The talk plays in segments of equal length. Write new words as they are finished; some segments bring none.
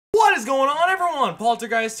is going on, everyone?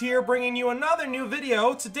 Paultergeist here, bringing you another new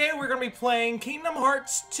video. Today we're going to be playing Kingdom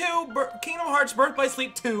Hearts Birth by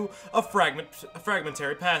Sleep 2, a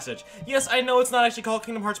fragmentary passage. Yes, I know it's not actually called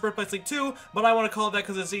Kingdom Hearts Birth by Sleep 2, but I want to call it that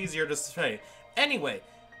because it's easier to say. Anyway,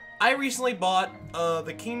 I recently bought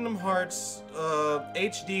the Kingdom Hearts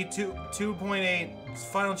HD 2.8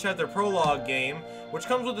 Final Chapter Prologue game, which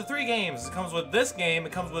comes with the 3 games. It comes with this game,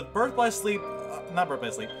 it comes with Birth by Sleep, not Birth by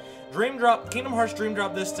Sleep, Kingdom Hearts Dream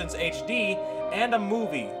Drop Distance HD, and a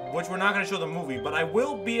movie, which we're not going to show the movie, but I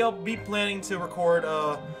will be planning to record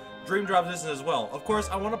Dream Drop Distance as well. Of course,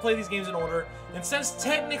 I want to play these games in order, and since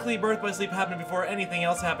technically Birth by Sleep happened before anything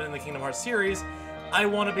else happened in the Kingdom Hearts series, I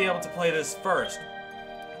want to be able to play this first.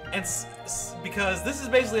 And because this is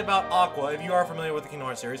basically about Aqua, if you are familiar with the Kingdom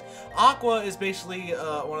Hearts series. Aqua is basically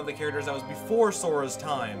one of the characters that was before Sora's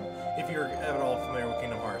time, if you're at all familiar with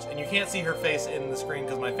Kingdom Hearts. And you can't see her face in the screen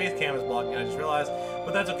because my face cam is blocking, I just realized.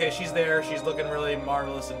 But that's okay, she's there, she's looking really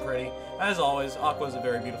marvelous and pretty. As always, Aqua is a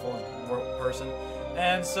very beautiful person.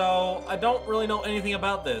 And so, I don't really know anything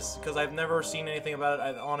about this, because I've never seen anything about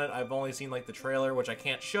it on it. I've only seen, like, the trailer, which I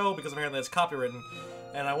can't show, because apparently it's copywritten.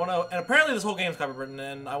 And apparently this whole game is copywritten,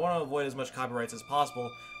 and I want to avoid as much copyrights as possible.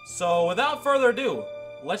 So, without further ado,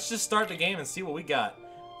 let's just start the game and see what we got.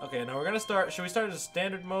 Okay, now we're gonna start, should we start as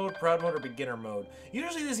standard mode, proud mode, or beginner mode?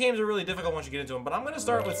 Usually these games are really difficult once you get into them, but I'm gonna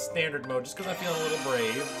start with standard mode, just because I'm feeling a little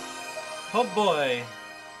brave. Oh boy!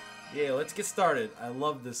 Yeah, let's get started. I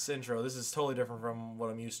love this intro. This is totally different from what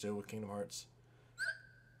I'm used to with Kingdom Hearts.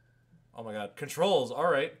 Oh my god. Controls,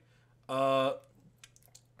 alright.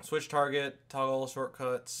 Switch target, toggle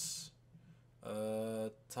shortcuts,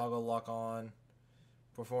 toggle lock on,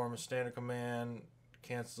 perform a standard command,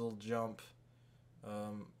 cancel jump,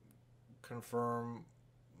 confirm,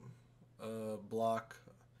 block.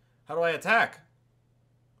 How do I attack?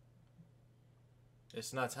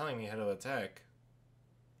 It's not telling me how to attack.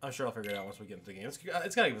 I'm sure I'll figure it out once we get into the game. It's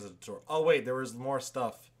gotta give us a tutorial. Oh wait, there was more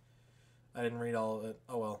stuff. I didn't read all of it.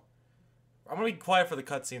 Oh well. I'm gonna be quiet for the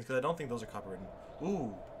cutscenes because I don't think those are copywritten.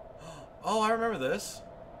 Ooh. Oh, I remember this.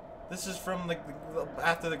 This is from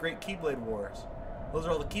after the Great Keyblade Wars. Those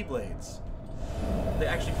are all the Keyblades. They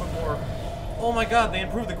actually put more... Oh my god, they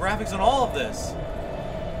improved the graphics on all of this.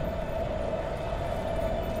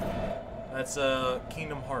 That's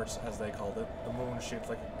Kingdom Hearts, as they called it. The moon shaped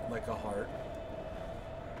like a heart.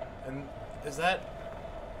 And is that...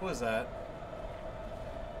 Who is that?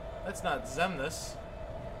 That's not Xemnas.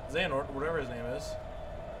 Xehanort, whatever his name is.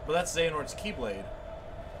 But that's Xehanort's Keyblade.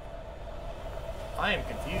 I am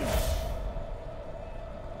confused.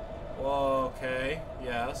 Okay,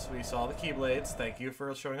 yes, we saw the Keyblades. Thank you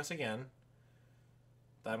for showing us again.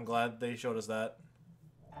 I'm glad they showed us that.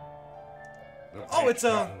 Oh, it's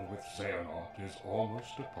a... with Xehanort is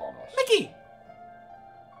almost upon us. Mickey!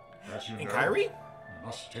 As you And know, Kairi? we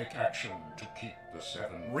must take action to keep the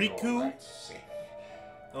 7 Riku? safe.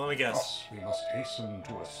 Let me guess. Thus, we must hasten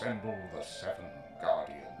to assemble the 7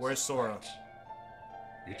 Guardians. Where's Sora?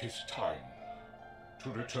 It is time to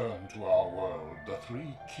return to our world the 3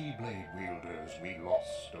 Keyblade wielders we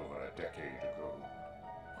lost over a decade ago.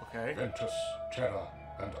 Okay. Ventus, Terra,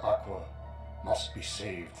 and Aqua must be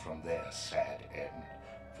saved from their sad end,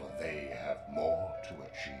 for they have more to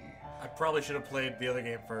achieve. I probably should have played the other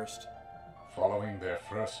game first. Following their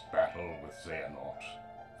first battle with Xehanort,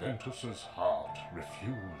 Ventus's heart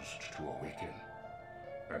refused to awaken,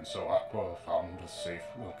 and so Aqua found a safe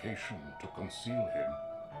location to conceal him.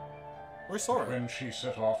 Where's Sora? When she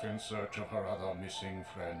set off in search of her other missing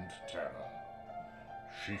friend, Terra,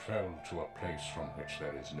 she fell to a place from which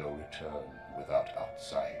there is no return without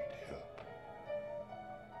outside help.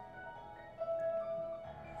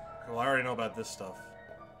 Well, I already know about this stuff.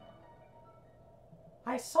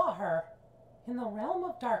 I saw her in the realm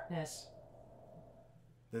of darkness.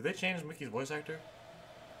 Did they change Mickey's voice actor?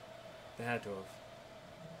 They had to have.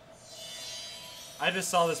 I just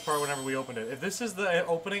saw this part whenever we opened it. If this is the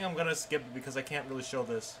opening, I'm gonna skip it because I can't really show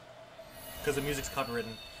this. Because the music's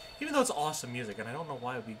copywritten. Even though it's awesome music, and I don't know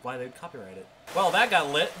why they'd copyright it. Well, that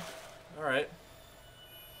got lit. Alright.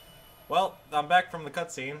 Well, I'm back from the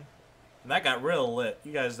cutscene. And that got real lit.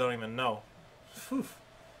 You guys don't even know. Whew.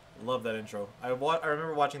 Love that intro. I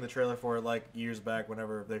remember watching the trailer for it like years back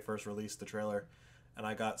whenever they first released the trailer. And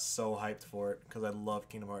I got so hyped for it because I love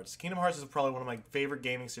Kingdom Hearts. Kingdom Hearts is probably one of my favorite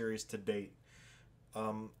gaming series to date.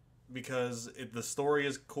 Because the story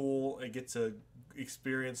is cool. I get to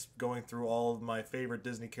experience going through all of my favorite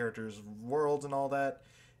Disney characters' worlds and all that.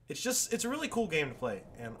 It's a really cool game to play.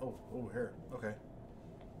 And oh, here, okay.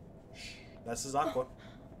 This is Aqua.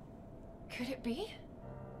 Could it be?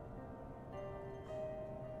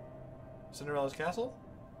 Cinderella's castle?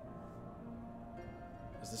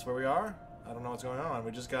 Is this where we are? I don't know what's going on.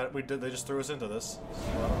 They just threw us into this.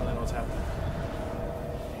 So I don't really know what's happening.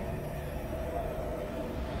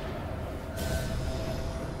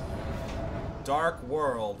 Dark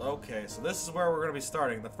world. Okay, so this is where we're going to be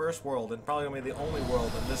starting. The first world, and probably going to be the only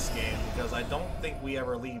world in this game, because I don't think we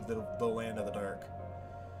ever leave the land of the dark.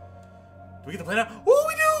 Do we get to play now? Oh,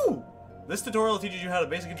 we do! This tutorial teaches you how to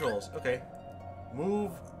basic controls. Okay.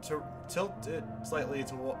 Move to tilt it slightly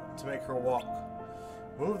to make her walk.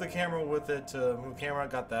 Move the camera with it to move camera.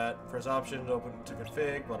 Got that. Press option to open to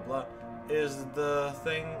config. Blah blah. Is the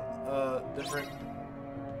thing different?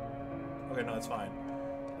 Okay, no, it's fine.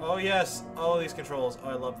 Oh yes, all these controls. Oh,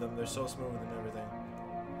 I love them. They're so smooth and everything.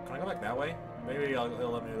 Can I go back that way? Maybe it'll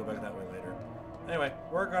let me go back that way later. Anyway,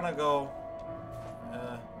 we're gonna go.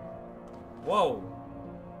 Whoa!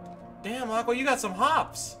 Damn, Aqua, you got some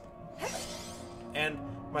hops. And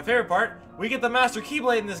my favorite part, we get the Master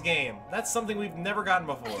Keyblade in this game. That's something we've never gotten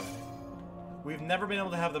before. We've never been able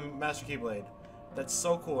to have the Master Keyblade. That's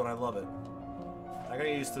so cool, and I love it. I gotta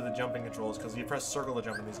get used to the jumping controls because you press circle to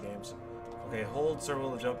jump in these games. Okay, hold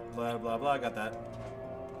circle to jump, blah, blah, blah. Got that.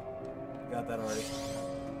 Got that already.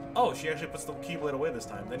 Oh, she actually puts the Keyblade away this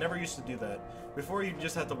time. They never used to do that. Before, you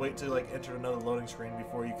just have to wait to, like, enter another loading screen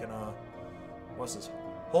before you can, what's this?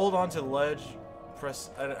 Hold on to the ledge. Press,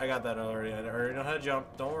 I got that already. I already know how to jump.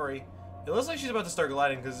 Don't worry. It looks like she's about to start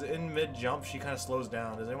gliding because in mid-jump, she kind of slows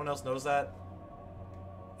down. Does anyone else notice that?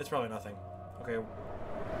 It's probably nothing. Okay.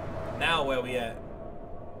 Now, where are we at?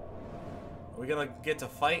 Are we gonna get to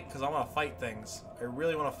fight? Because I want to fight things. I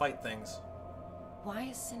really want to fight things. Why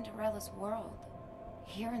is Cinderella's world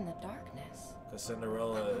here in the darkness? Because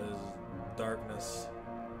Cinderella is darkness.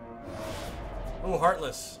 Oh,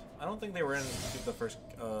 Heartless. I don't think they were in the first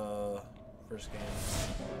Birth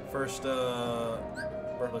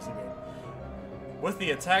by Sleep game. With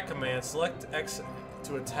the attack command, select X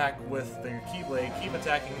to attack with the Keyblade. Keep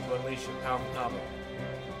attacking to unleash your powerful combo.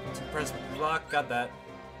 To press block, got that.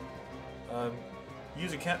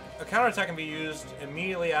 Use a counterattack can be used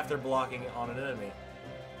immediately after blocking on an enemy.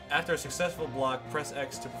 After a successful block, press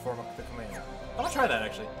X to perform the command. I'm gonna try that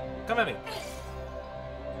actually. Come at me.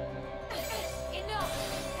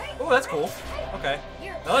 Oh, that's cool. Okay.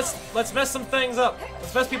 Now let's mess some things up.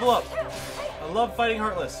 Let's mess people up. I love fighting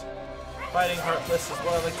Heartless. Fighting Heartless is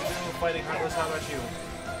what I like to do. Fighting Heartless, how about you?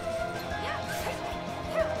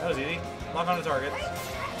 That was easy. Lock on the target.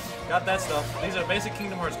 Got that stuff. These are basic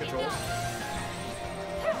Kingdom Hearts controls.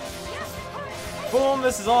 Boom,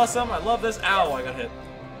 this is awesome. I love this. Ow, I got hit.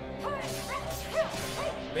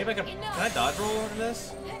 Maybe I can I dodge roll in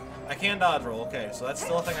this? I can dodge roll, okay, so that's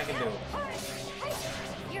still a thing I can do.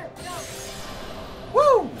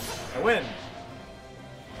 Woo! I win!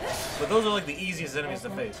 But those are like the easiest enemies to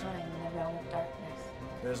face.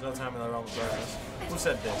 There's no time in the realm of darkness. Who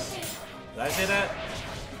said this? Did I say that?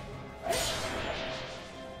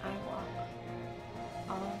 I walk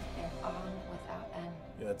on and on without end.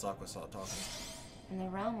 Yeah, that's Aqua talking. In the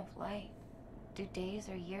realm of light, do days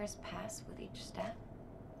or years pass with each step?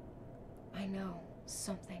 I know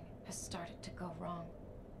something has started to go wrong.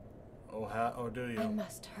 Oh, do you? I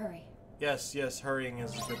must hurry. Yes, hurrying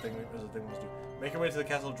is a good thing. Is a thing we must do. Make your way to the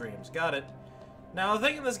Castle of Dreams. Got it. Now, the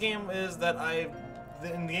thing in this game is that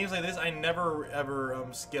in games like this, I never ever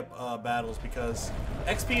skip battles because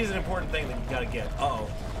XP is an important thing that you gotta get. Uh-oh.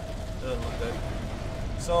 That doesn't look good.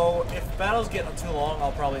 So, if battles get too long,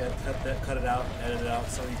 I'll probably cut it out, edit it out,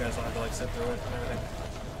 so you guys don't have to like sit through it and everything.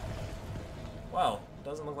 Wow,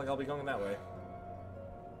 doesn't look like I'll be going that way.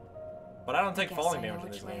 But I don't take falling damage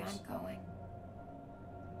in these games. I'm going.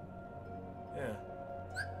 Yeah.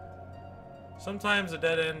 Sometimes a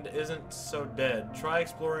dead end isn't so dead. Try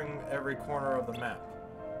exploring every corner of the map.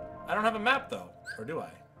 I don't have a map though, or do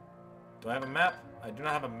I? Do I have a map? I do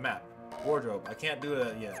not have a map. Wardrobe. I can't do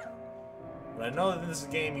that yet. But I know that in this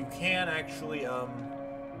game you can actually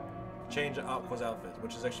change Aqua's outfit,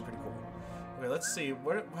 which is actually pretty cool. Okay, let's see.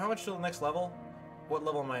 How much to the next level? What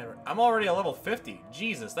level am I at? I'm already at level 50.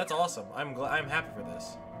 Jesus, that's awesome. I'm happy for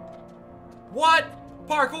this. What?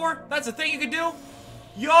 Parkour? That's a thing you can do?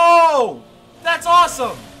 Yo! That's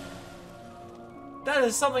awesome! That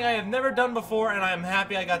is something I have never done before, and I am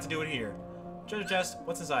happy I got to do it here. Treasure chest.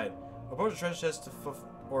 What's inside? Approach the treasure chest to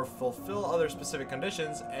fulfill other specific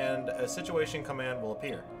conditions, and a situation command will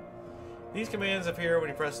appear. These commands appear when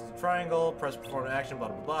you press the triangle, press perform an action, blah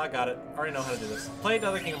blah blah. Got it. Already know how to do this. Played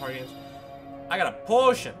other Kingdom Hearts games. I got a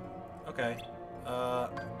potion. Okay. Yeah,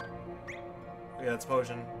 that's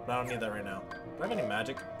potion, but I don't need that right now. Do I have any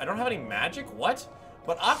magic? I don't have any magic? What?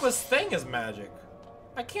 But Aqua's thing is magic.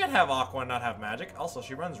 I can't have Aqua and not have magic. Also,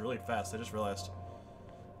 she runs really fast. I just realized.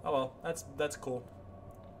 Oh well, that's cool.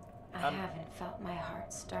 I haven't felt my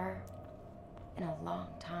heart stir in a long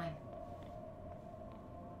time.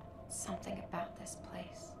 Something about this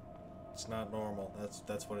place. It's not normal.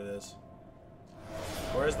 That's what it is.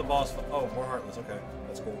 Where's the boss? Oh, more Heartless. Okay,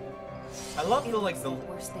 that's cool. I love the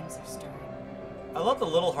worst things are stirring. I love the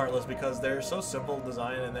little Heartless because they're so simple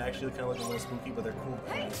design and they actually kind of look a little spooky, but they're cool.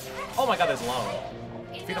 Oh my god, there's a lot of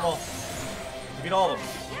them. Defeat them all. Defeat all of them.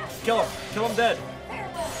 Kill them. Kill them dead.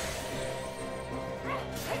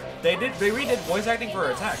 They redid voice acting for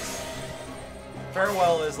her attacks.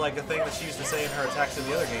 Farewell is like a thing that she used to say in her attacks in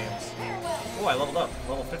the other games. Oh, I leveled up.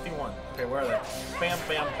 Level 51. Okay, where are they? Bam,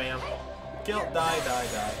 bam, bam. Kill, die, die,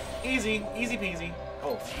 die. Easy, easy peasy.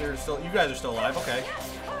 Oh, they're still. You guys are still alive. Okay.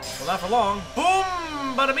 Well, not for long.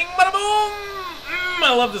 Boom! Bada bing, bada boom!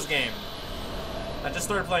 I love this game. I just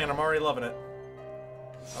started playing. I'm already loving it.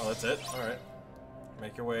 Oh, that's it. All right.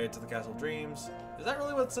 Make your way to the Castle of Dreams. Is that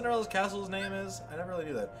really what Cinderella's castle's name is? I never really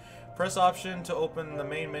knew that. Press Option to open the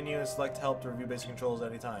main menu and select Help to review basic controls at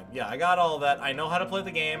any time. Yeah, I got all that. I know how to play the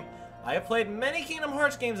game. I have played many Kingdom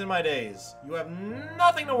Hearts games in my days. You have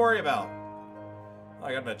nothing to worry about. Oh,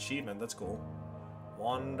 I got an achievement. That's cool.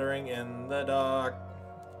 Wandering in the Dark.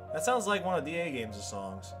 That sounds like one of DA Games'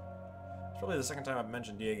 songs. It's probably the second time I've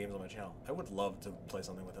mentioned DA Games on my channel. I would love to play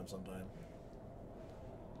something with him sometime.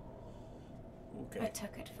 Okay. I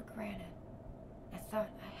took it for granted. I thought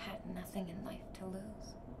I had nothing in life to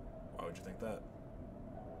lose. Why would you think that?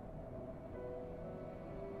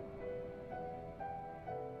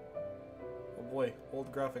 Oh boy,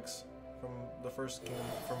 old graphics from the first Kingdom,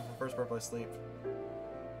 from the first Birth by Sleep.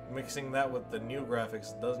 Mixing that with the new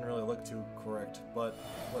graphics doesn't really look too correct, but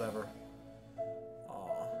whatever.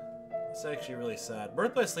 Aw, it's actually really sad.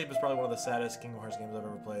 Birth by Sleep is probably one of the saddest Kingdom Hearts games I've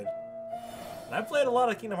ever played. And I've played a lot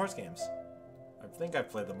of Kingdom Hearts games. I think I've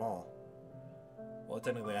played them all. Well,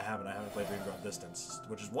 technically I haven't. I haven't played Dream Drop Distance,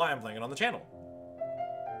 which is why I'm playing it on the channel.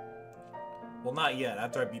 Well, not yet.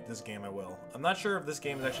 After I beat this game, I will. I'm not sure if this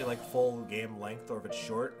game is actually like full game length or if it's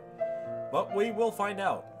short, but we will find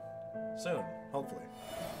out soon, hopefully.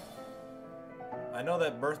 I know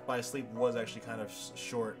that Birth by Sleep was actually kind of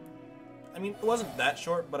short. I mean, it wasn't that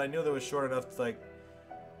short, but I knew that it was short enough to, like,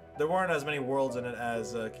 there weren't as many worlds in it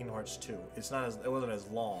as Kingdom Hearts 2. It wasn't as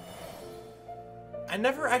long. I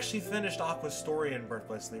never actually finished Aqua's story in Birth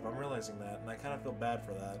by Sleep. I'm realizing that, and I kind of feel bad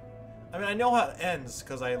for that. I mean, I know how it ends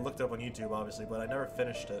because I looked it up on YouTube, obviously, but I never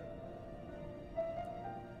finished it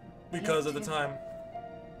because at the time.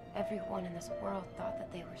 Everyone in this world thought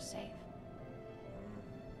that they were safe.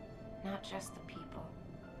 Not just the people,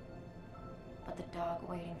 but the dog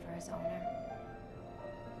waiting for his owner.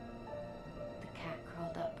 The cat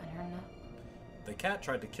curled up in her nook. The cat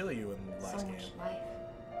tried to kill you in the last game. So much life.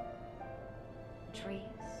 Trees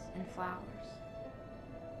and flowers.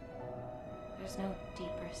 There's no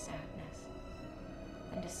deeper sadness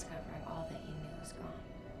than discovering all that you knew was gone.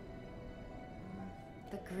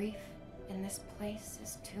 The grief in this place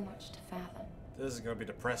is too much to fathom. This is going to be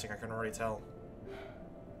depressing, I can already tell.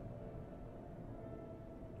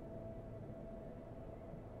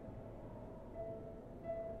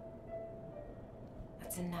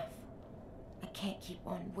 That's enough. I can't keep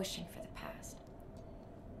on wishing for the past.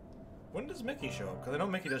 When does Mickey show up? Because I know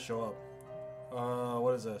Mickey does show up.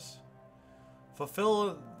 What is this?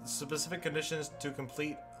 Fulfill specific conditions to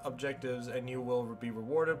complete objectives and you will be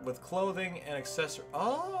rewarded with clothing and accessories.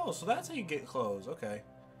 Oh, so that's how you get clothes. Okay.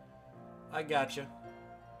 I gotcha.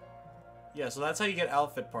 Yeah, so that's how you get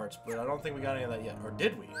outfit parts, but I don't think we got any of that yet. Or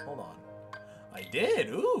did we? Hold on. I did!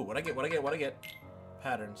 Ooh! What'd I get? What'd I get? What'd I get?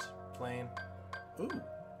 Patterns. Plain. Ooh.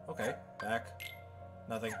 Okay. Back.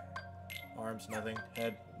 Nothing. Arms. Nothing.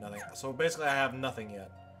 Head. Nothing. So basically I have nothing yet.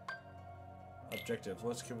 Objectives.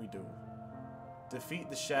 What can we do? Defeat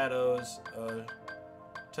the shadows.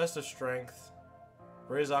 Test of strength.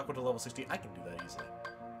 Raise Aqua to level 60. I can do that easily.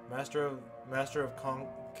 Master of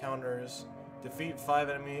counters. Defeat 5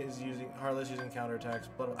 enemies using Heartless using counterattacks.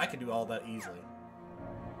 But I can do all that easily.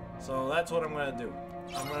 So that's what I'm gonna do.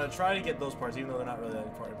 I'm gonna try to get those parts, even though they're not really that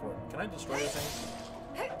important. Can I destroy these things?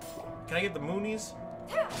 Can I get the Moonies?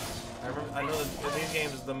 I know that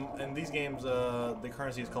in these games, the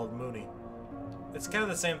currency is called Mooney. It's kind of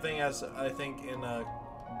the same thing as I think in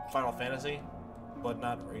Final Fantasy, but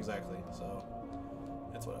not exactly. So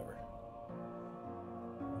it's whatever.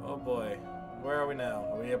 Oh boy, where are we now?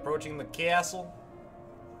 Are we approaching the castle?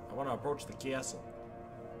 I want to approach the castle.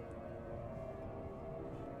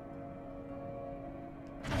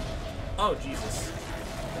 Oh Jesus!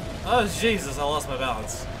 Oh Jesus! I lost my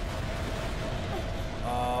balance.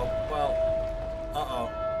 Well, uh-oh.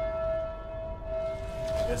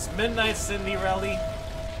 It's Midnight Cinderella.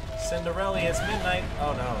 Cinderella, it's midnight.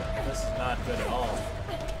 Oh no, this is not good at all.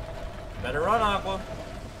 Better run, Aqua.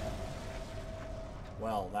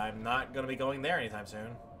 Well, I'm not gonna be going there anytime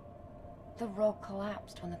soon. The road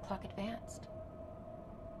collapsed when the clock advanced.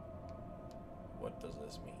 What does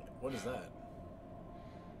this mean? What is that?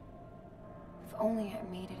 If only I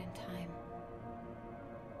made it in time.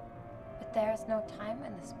 But there is no time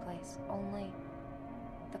in this place, only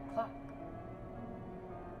the clock.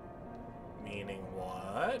 Meaning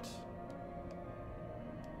what?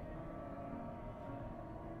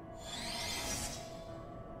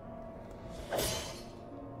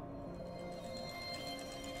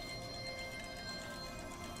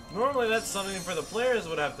 Normally that's something for the players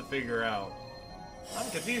would have to figure out. I'm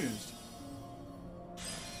confused.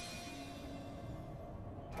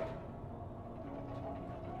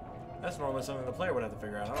 That's normally something the player would have to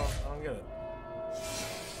figure out. I don't get it.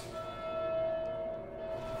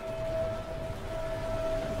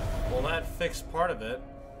 Well, that fixed part of it.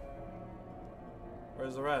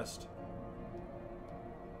 Where's the rest?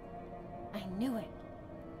 I knew it.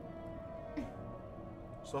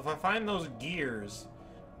 So if I find those gears,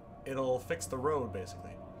 it'll fix the road,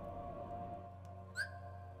 basically.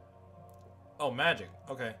 Oh, magic.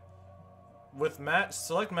 Okay. With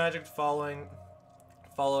select magic followed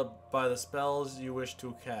by the spells you wish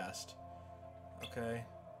to cast. Okay.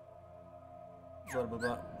 Blah, blah,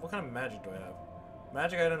 blah. What kind of magic do I have?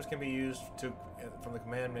 Magic items can be used from the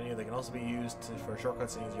command menu. They can also be used for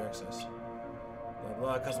shortcuts and easier access. Blah,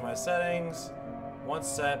 blah. Customize settings. Once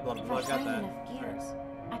set. Blah, blah, blah. If I Got find that. enough gears,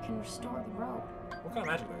 I can restore the road. What kind of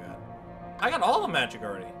magic do I got? I got all the magic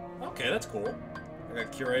already. Okay, that's cool. I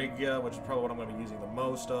got Curagia, which is probably what I'm going to be using the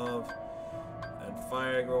most of. And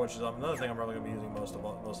Firegrow, which is another thing I'm probably going to be using most of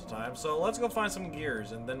the time. So let's go find some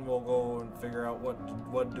gears, and then we'll go and figure out what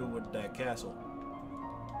to do with that castle.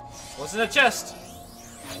 What's in the chest?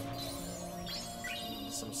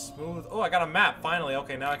 Some smooth... Oh, I got a map, finally.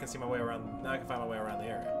 Okay, now I can see my way around... Now I can find my way around the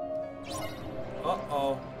area.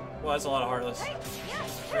 Uh-oh. Well, that's a lot of Heartless. Okay,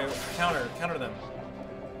 counter them.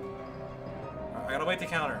 I gotta wait to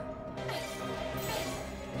counter.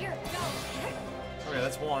 Okay,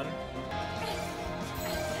 that's one.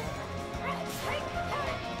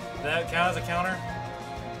 Did that count as a counter?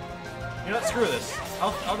 You know what? Screw this.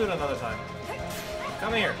 I'll do it another time.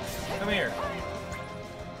 Come here. Come here.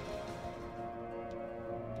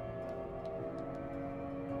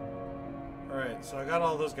 Alright, so I got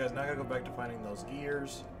all those guys. Now I gotta go back to finding those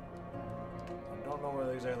gears. I don't know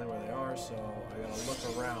exactly where they are, so I gotta look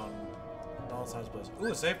around all kinds of places.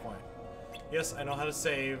 Ooh, a save point. Yes, I know how to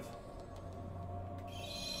save.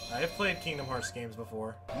 I have played Kingdom Hearts games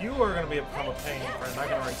before. You are going to become a pain, friend. I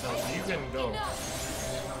can already tell you. You can go. You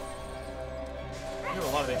have a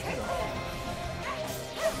lot of HP though.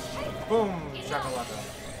 Boom! Shakalaka.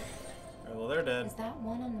 Alright, well, they're dead. Is that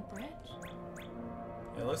one on the bridge?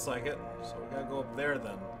 It looks like it. So we gotta go up there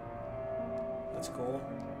then. That's cool.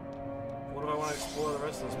 What if I want to explore the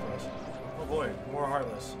rest of this place? Oh boy, more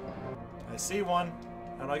Heartless. I see one.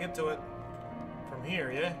 How do I get to it? From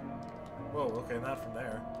here, yeah? Whoa, okay, not from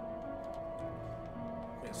there.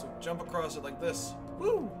 Okay, so jump across it like this.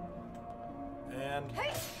 Woo! And...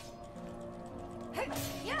 Maybe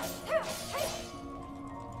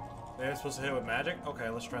I'm supposed to hit it with magic? Okay,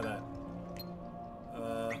 let's try that.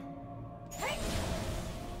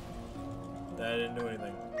 That didn't do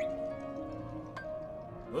anything.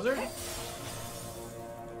 Wizard?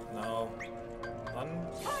 No. None?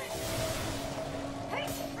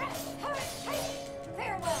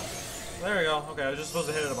 There we go. Okay, I was just supposed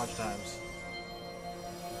to hit it a bunch of times.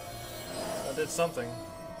 That did something.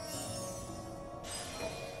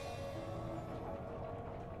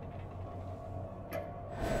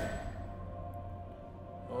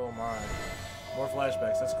 Oh my. More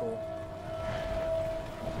flashbacks, that's cool.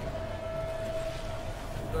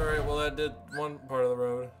 Alright, well that did one part of the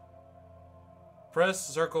road. Press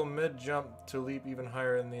circle mid-jump to leap even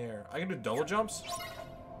higher in the air. I can do double jumps?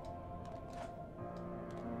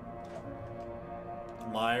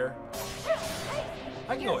 Liar.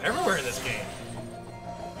 I can go everywhere in this game.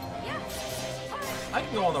 I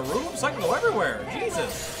can go on the roofs. I can go everywhere.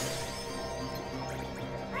 Jesus.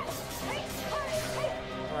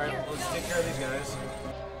 Alright, let's take care of these guys.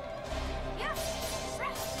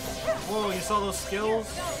 Whoa, you saw those skills?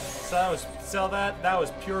 That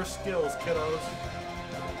was pure skills, kiddos.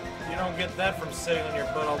 You don't get that from sitting on your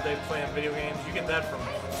butt all day playing video games. You get that from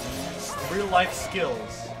real life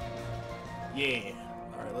skills. Yeah.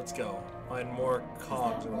 Alright, let's go. Find more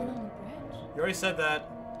cogs. Is that one on the bridge? You already said that.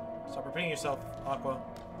 Stop repeating yourself, Aqua.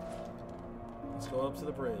 Let's go up to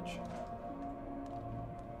the bridge.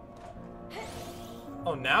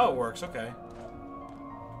 Oh, now it works. Okay.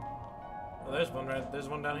 Oh, there's one right. There's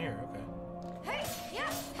one down here. Okay. Hey,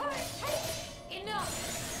 yeah, hey, enough.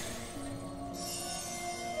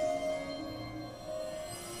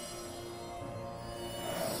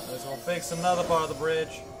 This will fix another part of the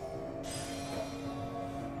bridge.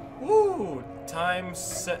 Woo! Time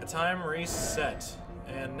set. Time reset.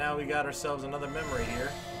 And now we got ourselves another memory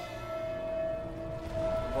here.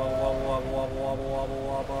 Wobble, wobble, wobble, wobble, wobble, wobble,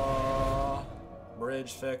 wobble.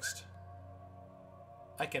 Bridge fixed.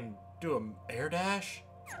 I can do an air dash?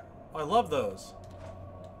 Oh, I love those.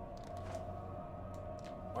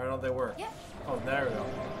 Why don't they work? Yep. Oh, there we go.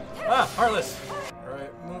 Ah, Heartless!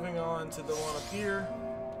 Alright, moving on to the one up here.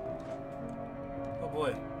 Oh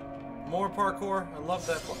boy. More parkour. I love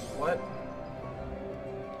that. What?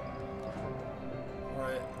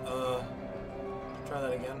 Alright, try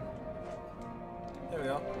that again. There we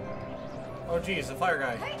go. Oh geez, the fire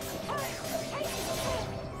guy.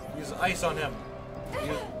 Use ice on him.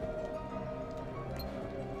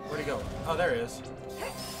 Where'd he go? Oh, there he is.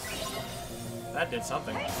 That did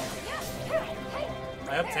something.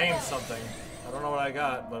 I obtained something. I don't know what I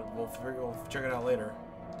got, but we'll check it out later.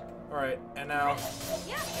 Alright, and now...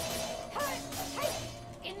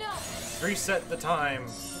 reset the time.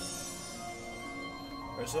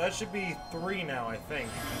 Alright, so that should be 3 now, I think.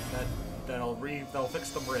 That'll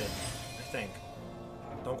fix the bridge. I think.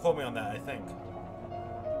 Don't quote me on that, I think.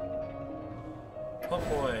 Oh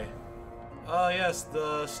boy. Oh yes,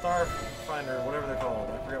 the Star Finder, whatever they're called.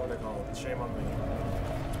 I forget what they're called. Shame on me.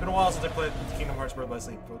 It's been a while since I played Kingdom Hearts Birth by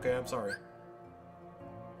Sleep. Okay, I'm sorry.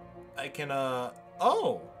 I can,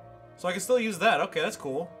 oh! So I can still use that. Okay, that's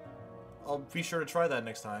cool. I'll be sure to try that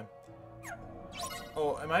next time.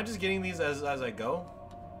 Oh, am I just getting these as I go?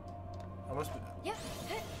 I must be... Yeah.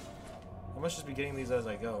 I must just be getting these as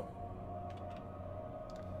I go.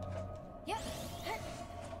 Yeah.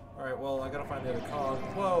 Alright, well, I gotta find the other cog.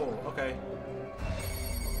 Whoa, okay.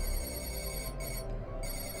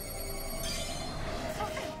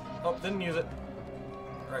 Oh, didn't use it.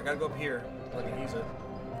 Alright, gotta go up here so I can use it.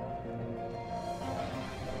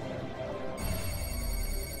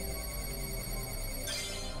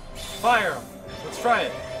 Fire him! Let's try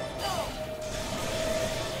it!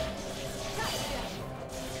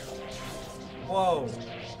 Whoa!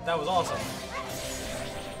 That was awesome.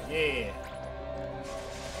 Yeah.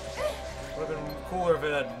 Would have been cooler if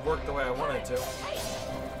it had worked the way I wanted to.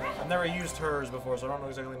 I've never used hers before, so I don't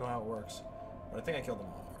exactly know how it works. But I think I killed them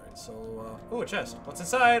all. Alright, so, ooh, a chest. What's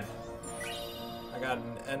inside? I got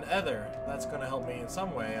an ether. That's gonna help me in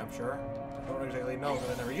some way, I'm sure. I don't exactly know because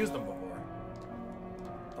I never used them before.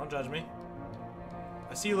 Don't judge me.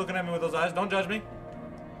 I see you looking at me with those eyes. Don't judge me.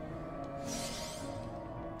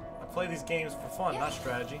 I play these games for fun, not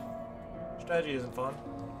strategy. Strategy isn't fun.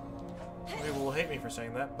 Some people will hate me for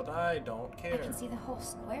saying that, but I don't care. I can see the whole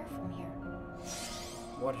square from here.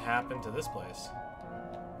 What happened to this place?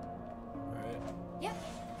 Alright. Yep.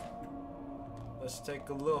 Let's take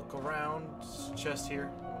a look around. Chest here.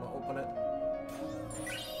 I'm gonna open it.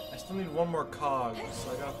 I still need one more cog,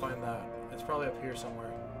 so I gotta find that. It's probably up here somewhere.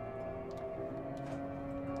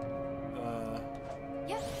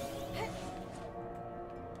 Yep.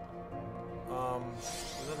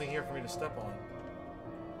 There's nothing here for me to step on.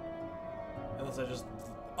 Unless I just...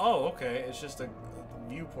 Oh, okay. It's just a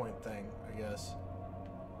viewpoint thing, I guess.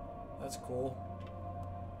 That's cool.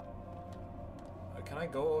 Can I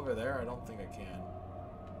go over there? I don't think I can.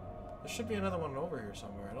 There should be another one over here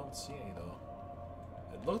somewhere. I don't see any, though.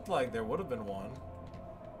 It looked like there would have been one.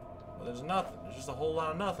 But there's nothing. There's just a whole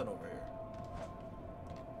lot of nothing over here.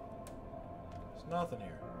 There's nothing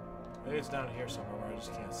here. Maybe it's down here somewhere where I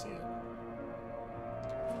just can't see it.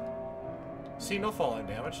 See, no falling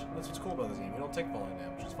damage. That's what's cool about this game. You don't take falling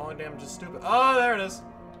damage. Because falling damage is stupid. Oh, there it is!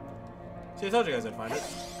 See, I told you guys I'd find it.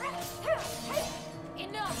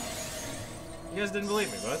 Enough. You guys didn't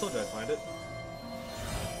believe me, but I told you I'd find it.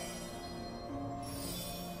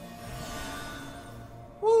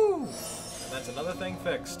 Woo! And that's another thing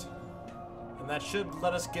fixed. And that should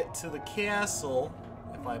let us get to the castle,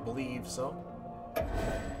 if I believe so.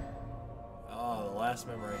 Ah, the last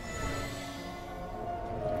memory.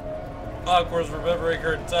 Aqua's remembering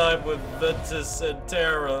her time with Ventus and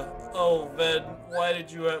Terra. Oh, Ven, why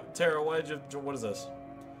did you have... Terra, why did you have... What is this?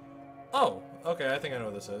 Oh, okay, I think I know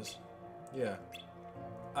what this is. Yeah.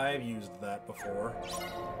 I've used that before.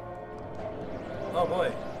 Oh,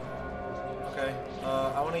 boy. Okay,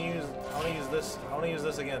 I wanna use this. I wanna use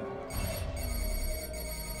this again.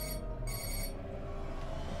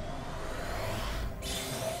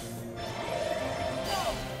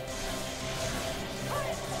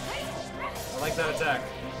 I like that attack.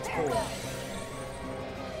 It's cool.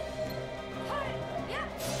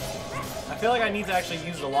 feel like I need to actually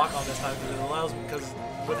use the lock on this time because it allows, because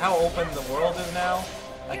with how open the world is now,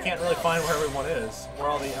 I can't really find where everyone is, where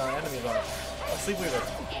all the enemies are. Oh, Sleepweaver.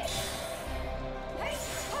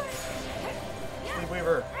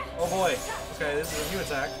 Sleepweaver. Oh boy. Okay, this is a new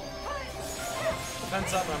attack.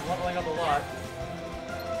 Defense up, I'm leveling up a lot.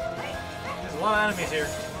 There's a lot of enemies here.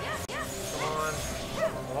 Come on.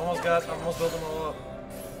 I'm almost built them all up.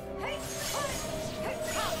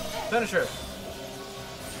 Finisher.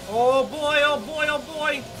 Oh boy, oh boy, oh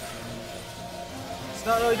boy! It's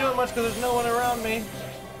not really doing much because there's no one around me.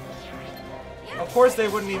 Of course they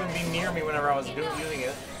wouldn't even be near me whenever I was using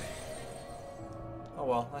it. Oh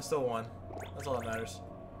well, I still won. That's all that matters.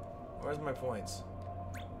 Where's my points?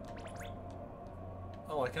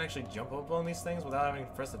 Oh, I can actually jump up on these things without having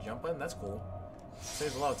to press the jump button? That's cool.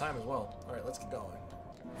 Saves a lot of time as well. Alright, let's get going.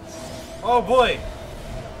 Oh boy!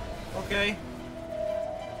 Okay.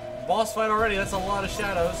 Boss fight already, that's a lot of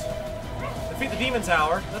shadows. Defeat the Demon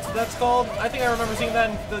Tower. That's what that's called. I think I remember seeing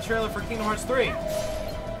that in the trailer for Kingdom Hearts 3.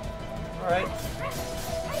 Alright.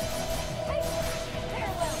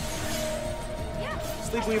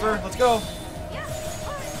 Sleepweaver, let's go.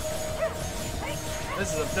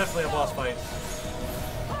 This is definitely a boss fight.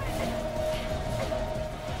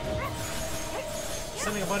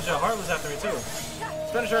 Sending a bunch of Heartless after me too.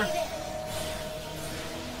 Finisher.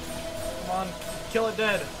 Come on, kill it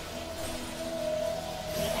dead.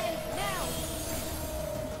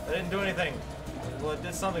 That didn't do anything. Well, it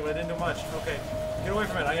did something, but it didn't do much. Okay, get away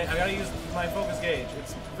from it. I gotta use my focus gauge.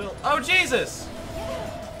 It's built. Oh Jesus!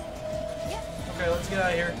 Okay, let's get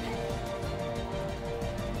out of here.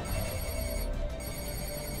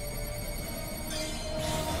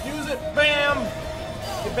 Use it! Bam!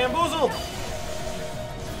 Get bamboozled!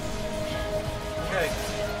 Okay,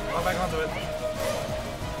 I'm back onto it.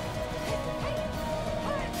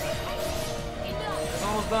 It's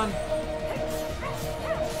almost done.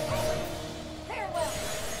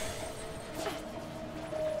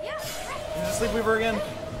 Use the Sleepweaver again.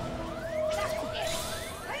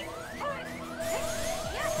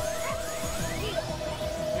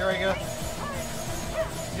 Curaga.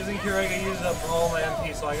 Using Curaga used up all my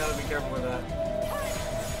MP, so I gotta be careful with that.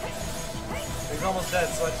 He's almost dead,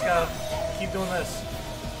 so I just gotta keep doing this.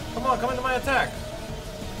 Come on, come into my attack.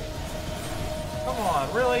 Come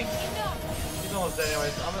on, really? He's almost dead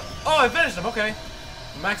anyways. Oh, I finished him, okay.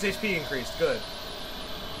 Max HP increased, good.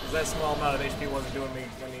 Because that small amount of HP wasn't doing me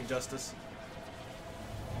any justice.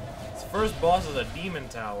 His first boss is a Demon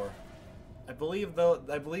Tower. I believe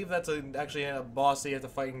that's actually a boss that you have to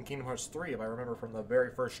fight in Kingdom Hearts 3, if I remember from the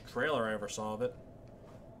very first trailer I ever saw of it.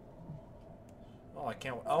 Oh, I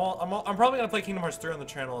can't. I'm probably gonna play Kingdom Hearts 3 on the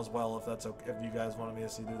channel as well, if that's okay. If you guys wanted me to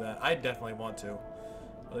see do that, I definitely want to.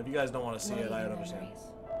 But if you guys don't want to see it, I would understand.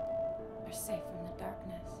 They're safe from the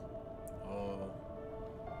darkness. Oh,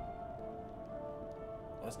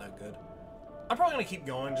 that's not good. I'm probably gonna keep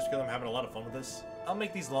going just because I'm having a lot of fun with this. I'll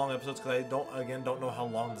make these long episodes because I don't know how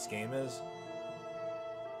long this game is.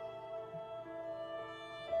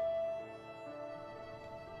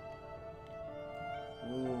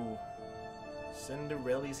 Ooh.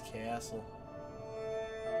 Cinderella's castle.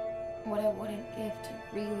 What I wouldn't give to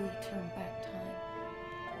really turn back time.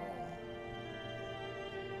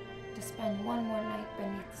 To spend one more night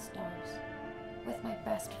beneath the stars with my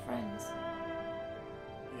best friends.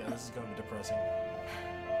 Yeah, this is gonna be depressing.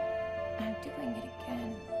 I'm doing it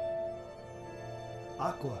again.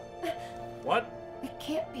 Aqua. What? It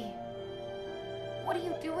can't be. What are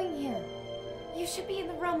you doing here? You should be in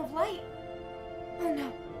the realm of light. Oh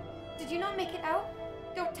no. Did you not make it out?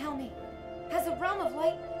 Don't tell me. Has the realm of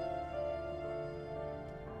light...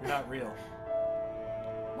 You're not real.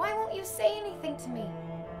 Why won't you say anything to me?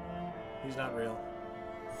 He's not real.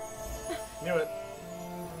 Knew it.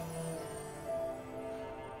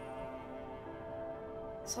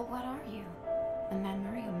 So what are you? A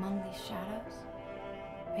memory among these shadows?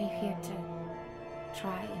 Are you here to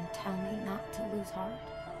try and tell me not to lose heart?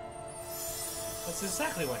 That's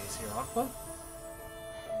exactly why he's here, Aqua.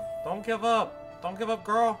 Don't give up. Don't give up,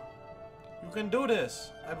 girl. You can do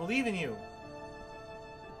this. I believe in you.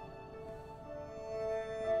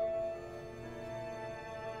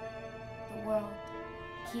 The world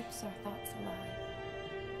keeps our thoughts alive.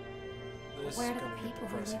 This Where is do gonna the get people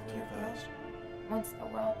who depressing lived really here go fast. once the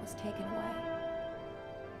world was taken away?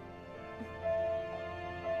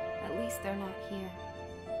 At least they're not here,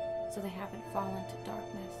 so they haven't fallen to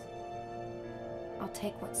darkness. I'll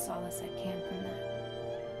take what solace I can from that.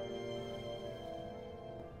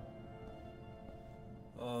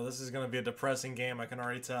 Oh, this is gonna be a depressing game, I can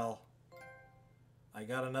already tell. I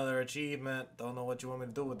got another achievement. Don't know what you want me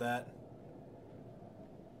to do with that.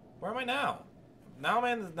 Where am I now? Now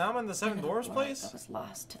I'm in the Seven Dwarfs place? I was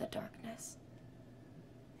lost to the darkness.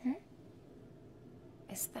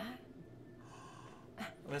 Is that?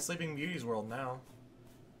 I'm in Sleeping Beauty's world now.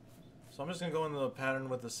 So I'm just gonna go in the pattern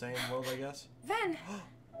with the same world, I guess. Ven!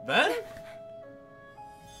 Ben?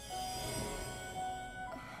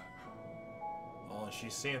 Oh,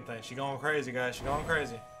 she's seeing things. She's going crazy, guys. She's going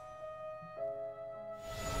crazy.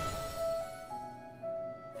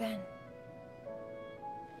 Ven,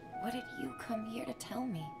 what did you come here to tell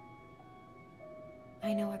me?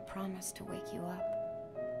 I know I promised to wake you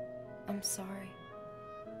up. I'm sorry.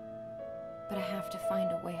 But I have to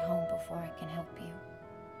find a way home before I can help you.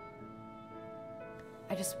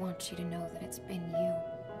 I just want you to know that it's been you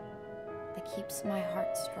that keeps my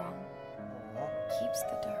heart strong, keeps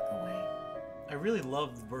the dark away. I really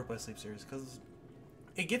love the Birth by Sleep series because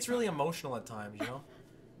it gets really emotional at times, you know?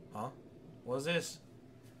 Huh? What is this?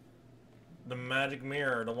 The magic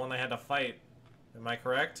mirror, the one I had to fight. Am I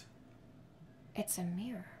correct? It's a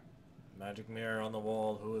mirror. Magic mirror on the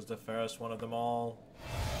wall, who is the fairest one of them all?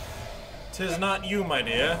 'Tis not you, my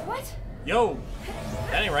dear. What? Yo!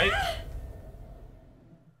 That ain't right.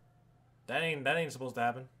 That ain't supposed to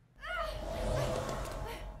happen.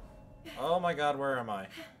 Oh my god, where am I?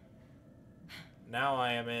 Now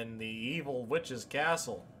I am in the Evil Witch's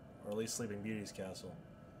castle. Or at least Sleeping Beauty's castle.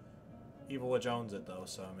 Evil Witch owns it though,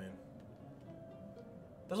 so I mean...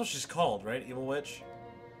 That's what she's called, right? Evil Witch?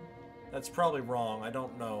 That's probably wrong, I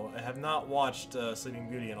don't know. I have not watched Sleeping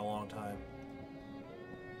Beauty in a long time.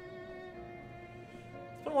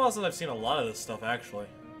 It's been a while since I've seen a lot of this stuff, actually.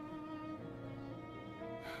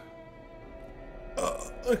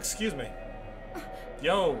 Excuse me.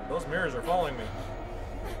 Yo, those mirrors are following me.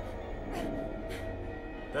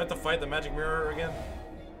 Do I have to fight the magic mirror again?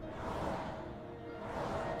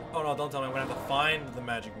 Oh no, don't tell me I'm gonna have to find the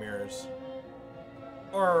magic mirrors.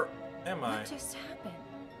 Or am I? What just happened?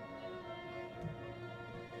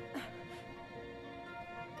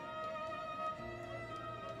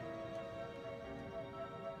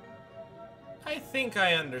 I think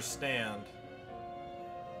I understand.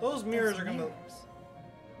 Those mirrors are gonna...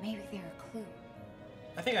 Maybe they're a clue.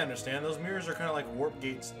 I think I understand. Those mirrors are kind of like warp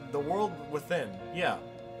gates. The world within. Yeah.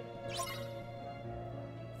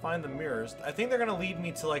 Find the mirrors. I think they're gonna lead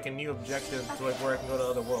me to like a new objective to like where I can go to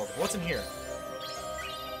other worlds. What's in here?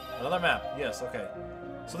 Another map. Yes, okay.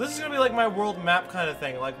 So this is gonna be like my world map kind of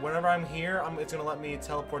thing. Like whenever I'm here, it's gonna let me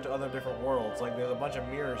teleport to other different worlds. Like there's a bunch of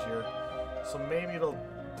mirrors here. So maybe it'll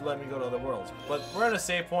let me go to other worlds. But we're at a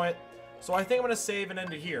save point. So I think I'm gonna save and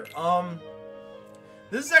end it here.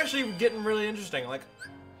 This is actually getting really interesting. Like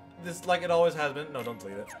it always has been. No, don't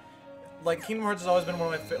delete it. Like Kingdom Hearts has always been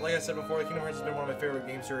one of my, like I said before, Kingdom Hearts has been one of my favorite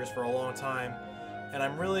game series for a long time, and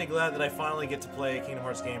I'm really glad that I finally get to play a Kingdom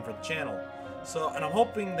Hearts game for the channel. So, and I'm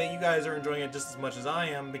hoping that you guys are enjoying it just as much as I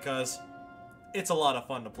am because it's a lot of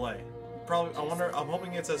fun to play. Probably, I'm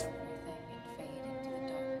hoping it's as.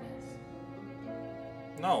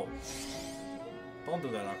 No, don't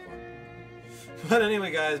do that, Aqua. But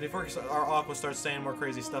anyway, guys, before our Aqua starts saying more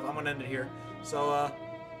crazy stuff, I'm gonna end it here. So,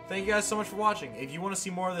 thank you guys so much for watching. If you want to see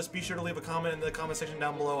more of this, be sure to leave a comment in the comment section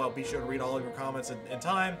down below. I'll be sure to read all of your comments in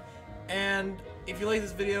time. And if you like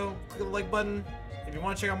this video, click the like button. If you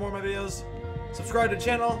want to check out more of my videos, subscribe to the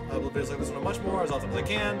channel. I upload videos like this one and much more as often as I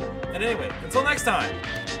can. And anyway, until next time,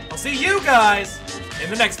 I'll see you guys in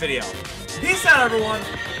the next video. Peace out, everyone.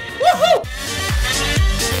 Woohoo!